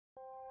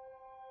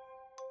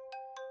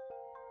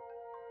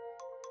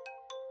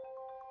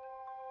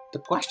The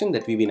question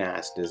that we've been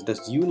asked is, does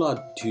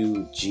uLaw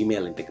do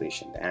Gmail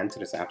integration? The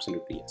answer is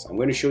absolutely yes. I'm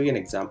going to show you an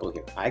example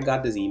here. I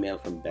got this email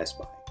from Best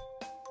Buy.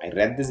 I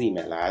read this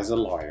email as a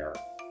lawyer.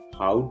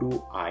 How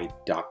do I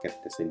docket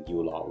this in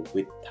uLaw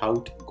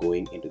without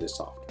going into the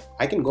software?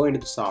 I can go into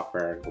the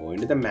software, go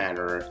into the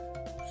matter,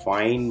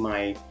 find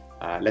my,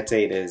 let's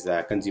say it is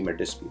a consumer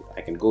dispute.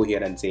 I can go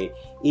here and say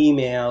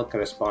email,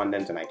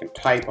 correspondence, and I can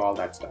type all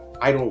that stuff.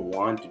 I don't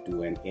want to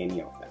do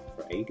any of that.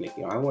 Right? Like,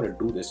 I want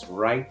to do this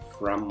right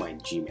from my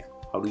Gmail.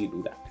 How do you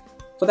do that?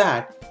 For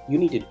that, you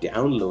need to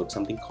download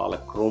something called a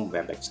Chrome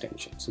web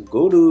extension. So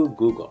go to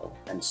Google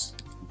and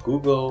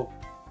Google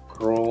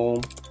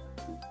Chrome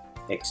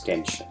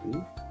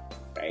extension,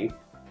 right?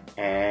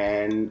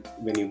 And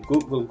when you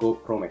Google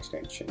Chrome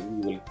extension,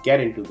 you will get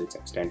into this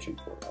extension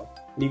portal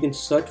and you can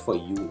search for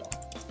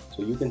uLaw.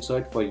 So you can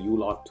search for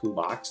uLaw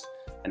toolbox.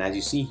 And as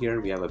you see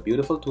here, we have a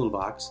beautiful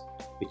toolbox,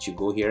 which you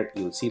go here,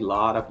 you'll see a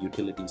lot of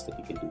utilities that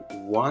you can do.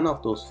 One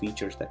of those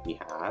features that we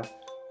have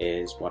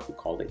is what we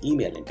call the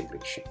email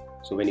integration.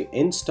 So when you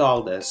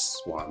install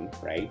this one,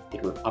 right,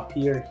 it will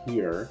appear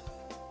here.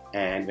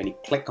 And when you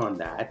click on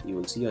that, you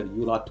will see a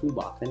uLaw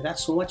toolbox. And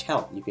that's so much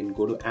help. You can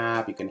go to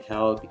app, you can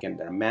help,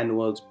 there are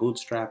manuals,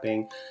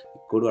 bootstrapping.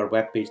 Go to our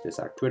webpage, there's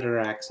our Twitter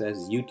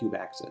access, YouTube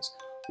access.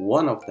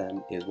 One of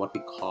them is what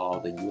we call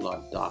the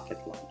uLaw docket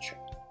launcher.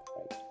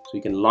 So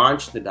you can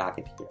launch the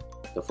docket here.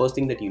 The first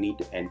thing that you need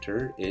to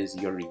enter is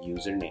your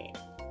username.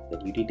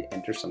 Then you need to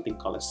enter something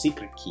called a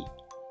secret key.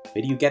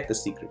 Where do you get the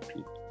secret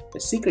key?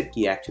 The secret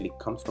key actually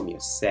comes from your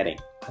setting.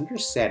 Under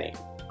setting,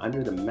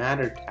 under the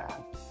matter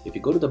tab, if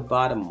you go to the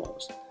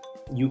bottommost,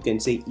 you can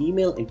say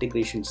email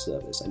integration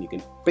service and you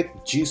can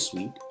pick G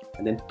Suite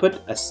and then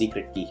put a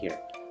secret key here.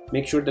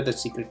 Make sure that the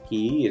secret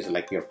key is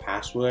like your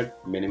password,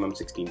 minimum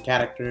 16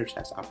 characters,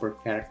 has upper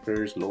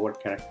characters, lower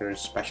characters,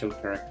 special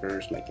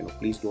characters. Like,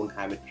 please don't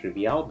have it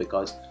trivial,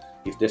 because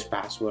if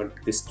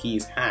this key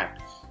is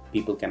hacked,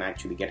 people can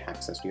actually get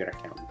access to your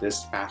account.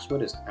 This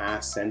password is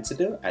as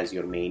sensitive as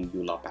your main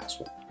uLaw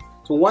password.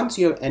 So once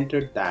you have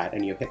entered that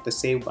and you hit the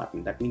save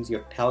button, that means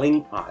you're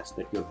telling us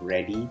that you're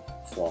ready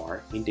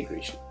for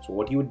integration. So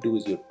what you would do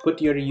is you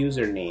put your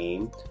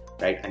username,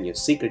 right, and your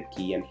secret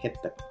key and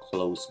hit the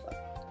close button.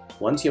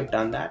 Once you've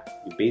done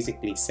that, you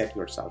basically set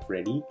yourself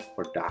ready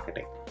for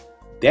docketing.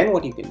 Then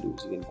what you can do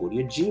is you can go to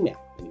your Gmail.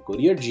 When you go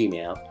to your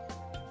Gmail,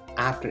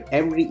 after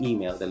every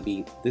email,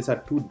 these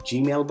are two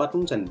Gmail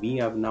buttons, and we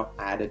have now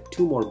added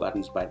two more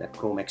buttons by that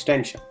Chrome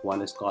extension.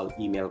 One is called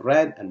email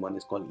read and one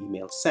is called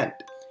email sent.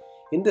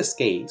 In this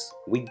case,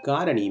 we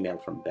got an email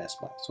from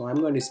Best Buy. So I'm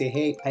going to say,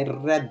 hey, I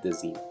read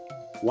this email.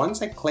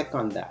 Once I click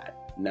on that,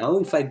 now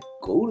if I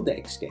go to the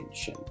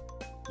extension,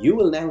 you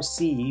will now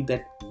see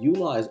that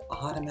uLaw has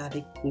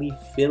automatically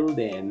filled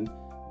in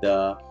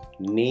the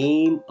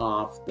name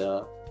of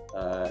the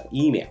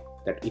email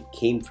that it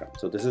came from.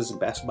 So this is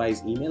Best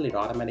Buy's email, it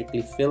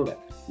automatically filled it.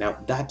 Now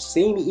that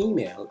same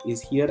email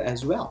is here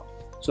as well.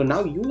 So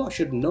now uLaw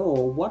should know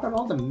what are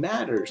all the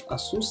matters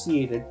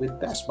associated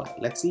with Best Buy.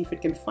 Let's see if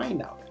it can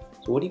find out.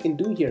 So what you can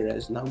do here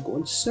is now go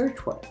and search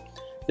for it.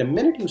 The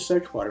minute you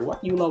search for it,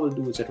 what uLaw will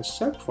do is it will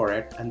search for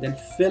it and then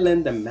fill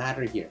in the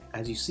matter here.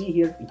 As you see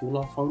here,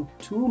 uLaw found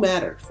two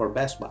matters for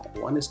Best Buy.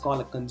 One is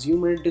called a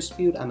consumer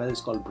dispute, another is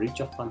called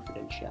breach of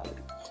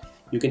confidentiality.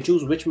 You can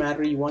choose which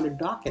matter you want to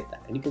docket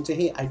that. And you can say,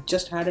 hey, I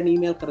just had an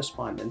email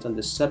correspondence and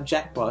the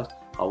subject was,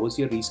 how was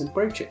your recent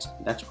purchase?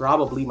 That's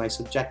probably my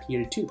subject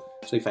here too.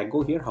 So if I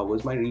go here, how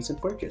was my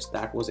recent purchase?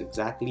 That was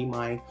exactly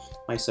my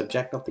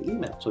subject of the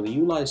email. So the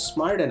uLaw is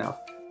smart enough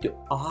to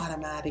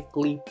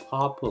automatically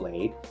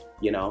populate,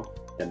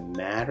 the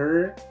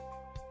matter,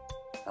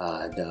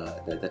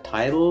 the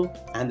title,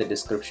 and the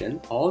description.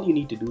 All you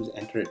need to do is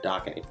enter a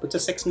docket. It puts a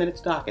 6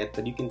 minutes docket,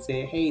 but you can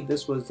say, hey,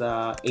 this was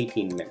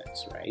 18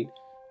 minutes, right?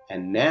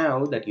 And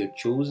now that you've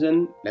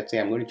chosen, let's say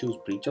I'm going to choose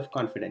breach of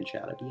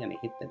confidentiality and I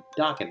hit the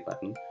docket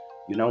button,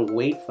 you now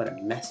wait for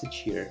a message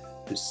here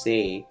to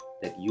say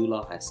that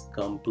uLaw has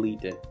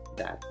completed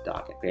that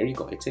docket. There you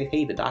go. It says,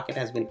 hey, the docket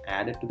has been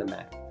added to the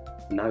matter.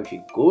 Now if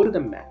you go to the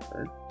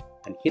matter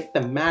and hit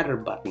the matter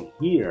button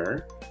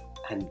here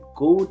and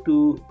go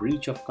to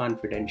breach of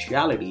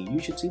confidentiality, you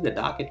should see the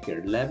docket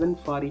here,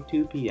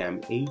 11:42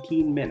 p.m.,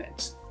 18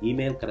 minutes,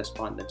 email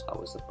correspondence, how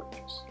was the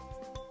purchase?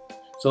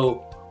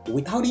 So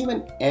without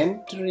even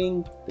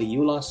entering the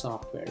uLaw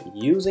software,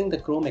 using the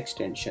Chrome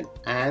extension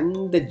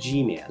and the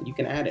Gmail, you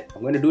can add it.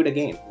 I'm going to do it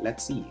again.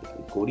 Let's see.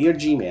 Go to your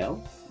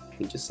Gmail. You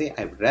can just say,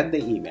 I've read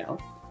the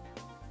email.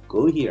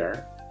 Go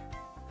here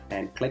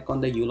and click on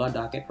the uLaw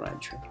docket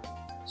launcher.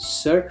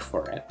 Search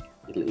for it.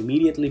 It'll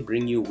immediately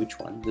bring you which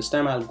one. This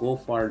time I'll go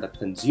for the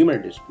consumer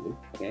dispute.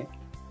 Okay.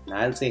 And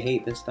I'll say, hey,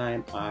 this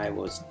time I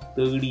was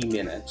 30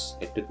 minutes.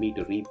 It took me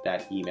to read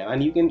that email.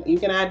 And you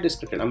can add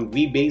description.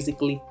 We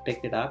basically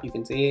picked it up. You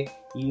can say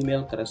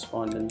email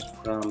correspondence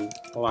from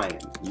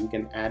client. You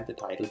can add the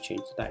title,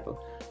 change the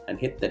title, and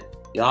hit the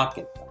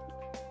docket button.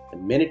 The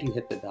minute you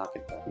hit the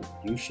docket button,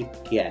 you should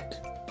get,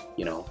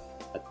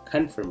 a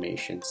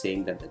confirmation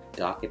saying that the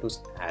docket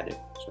was added.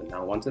 So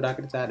now once the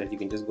docket is added, you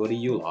can just go to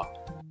uLaw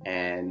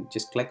and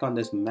just click on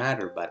this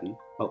matter button.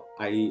 Oh,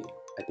 I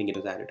think it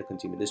was added to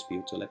consumer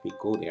dispute, so let me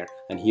go there,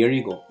 and here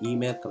you go,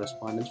 email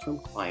correspondence from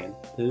client,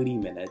 30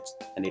 minutes,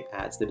 and it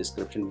adds the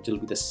description, which will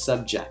be the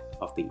subject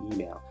of the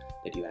email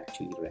that you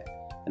actually read.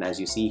 And as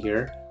you see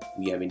here,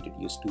 we have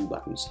introduced two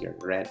buttons here,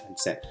 read and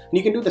send. And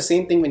you can do the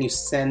same thing when you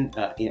send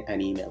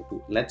an email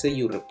to, let's say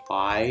you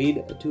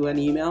replied to an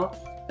email,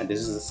 and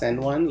this is a send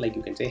one, like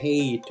you can say,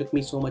 hey, it took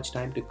me so much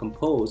time to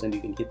compose, and you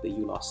can hit the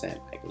uLaw send.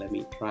 Like, let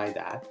me try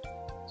that.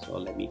 So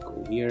let me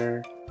go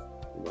here.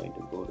 I'm going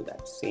to go to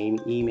that same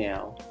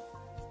email,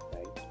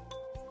 right?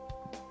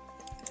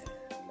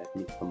 And let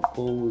me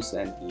compose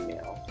an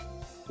email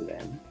to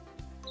them.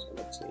 So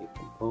let's say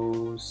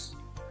compose,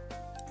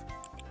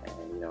 and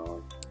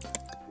email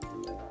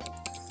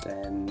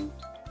send,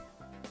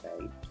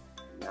 right?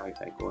 Now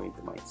if I go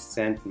into my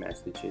sent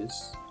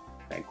messages,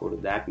 I go to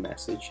that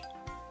message.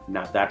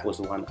 Now that was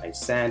the one I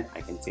sent.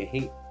 I can say,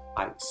 hey,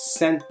 I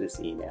sent this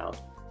email.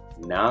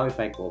 Now if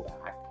I go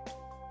back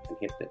and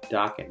hit the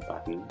docket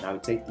button, now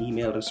it says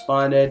email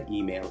responded,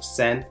 email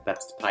sent.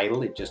 That's the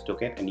title, it just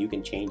took it, and you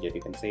can change it.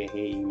 You can say,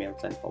 hey, email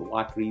sent for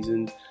what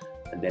reasons,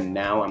 and then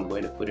now I'm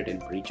going to put it in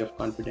breach of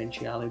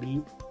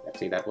confidentiality. Let's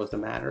say that was the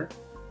matter.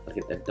 I'll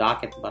hit the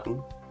docket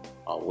button.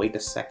 I'll wait a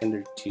second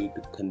or two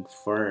to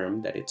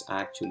confirm that it's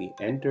actually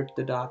entered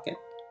the docket.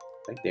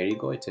 Right, there you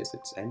go, it says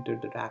it's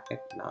entered the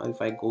docket. Now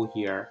if I go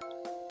here,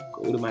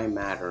 go to my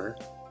matter,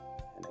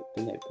 and I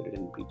think I put it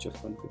in breach of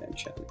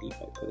confidentiality.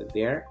 If I put it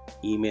there,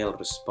 email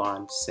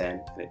response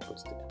send, and it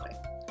puts the time.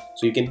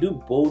 So you can do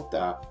both,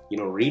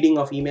 reading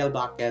of email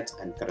dockets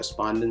and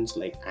correspondence,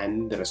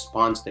 and the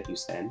response that you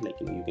send. You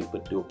can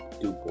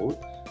do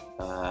both.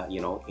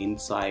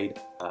 Inside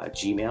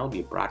Gmail,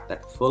 we brought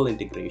that full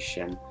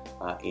integration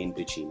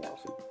into Gmail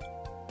for you.